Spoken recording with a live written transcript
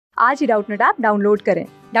आज ही Doubtnut app download करें।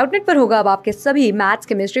 डाउटनट पर होगा अब आपके सभी मैथ्स,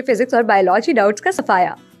 केमिस्ट्री, फिजिक्स और बायोलॉजी डाउट्स का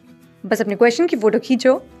सफाया। बस अपने क्वेश्चन की फोटो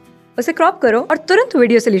खींचो, उसे क्रॉप करो और तुरंत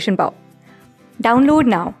वीडियो सोल्यूशन पाओ। Download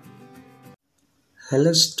now.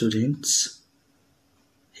 Hello students,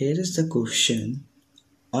 here is the question.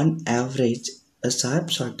 On average, a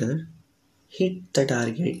sharpshooter hit the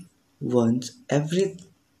target once every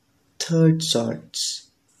third shots.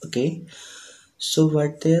 Okay, so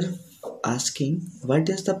what they're asking,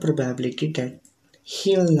 what is the probability that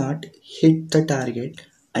he will not hit the target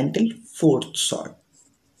until fourth shot?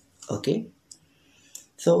 Okay,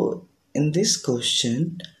 so in this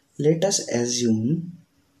question, let us assume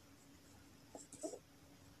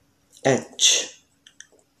H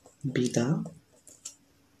be the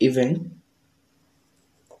event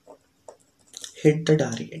hit the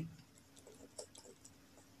target.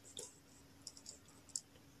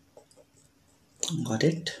 Got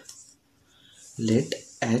it? Let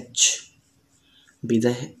H be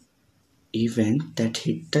the event that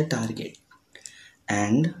hit the target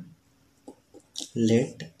and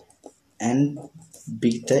let N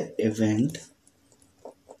be the event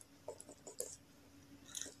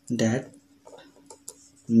that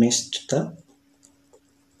missed the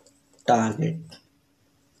target.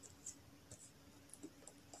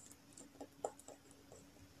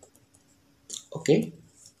 Okay,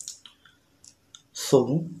 so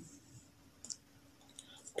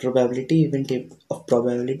probability of an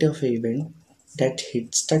event that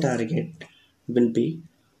hits the target will be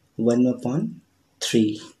 1 upon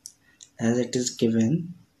 3, as it is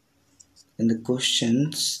given in the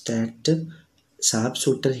questions that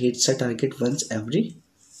sharpshooter hits the target once every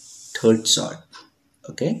third shot.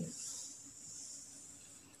 Okay,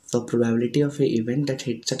 so probability of an event that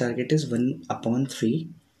hits the target is 1 upon 3,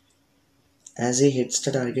 as he hits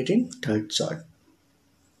the target in third shot.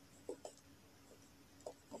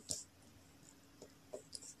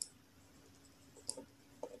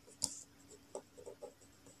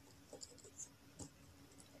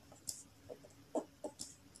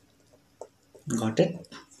 Got it?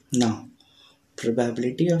 Now,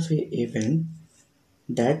 probability of an event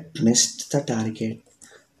that missed the target,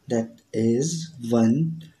 that is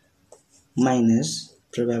 1 minus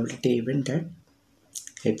probability event that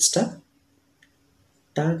hits the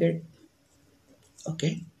target.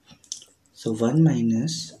 Okay, so 1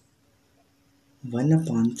 minus 1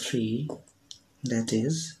 upon 3, that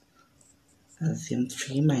is, assume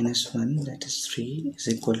 3 minus 1, that is 3, is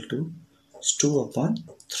equal to 2 upon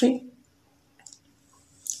 3.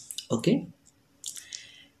 Okay,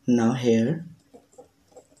 now here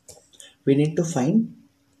we need to find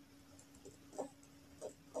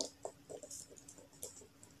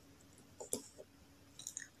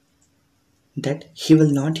that he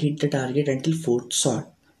will not hit the target until fourth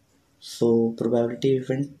shot. So probability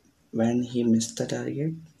event when he missed the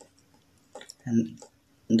target, and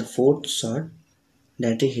in the fourth shot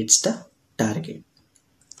that he hits the target.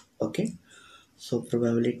 Okay, so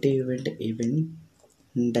probability event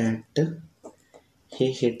that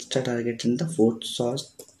he hits the target in the fourth shot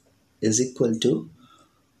is equal to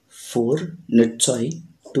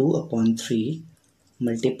 2 upon 3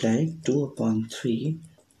 multiply 2 upon 3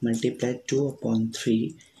 multiply 2 upon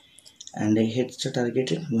 3, and he hits the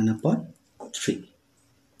target in 1 upon 3.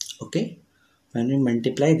 Okay, when we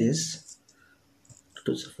multiply this,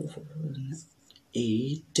 2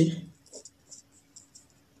 8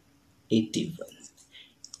 81,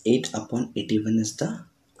 8 upon 81 is the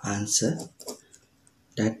answer.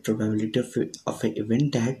 That probability of an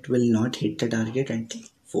event that will not hit the target until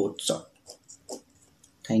fourth shot.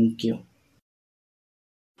 Thank you.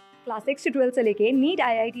 Class 6 से 12 से लेके NEET,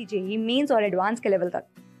 IIT, JEE mains और advance के level तक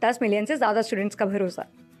 10 million से ज्यादा students का भरोसा।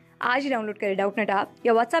 आज ही डाउनलोड करें डाउटनट ऐप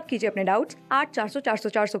या व्हाट्सएप कीजिए अपने डाउट्स 8400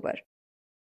 400 400 पर।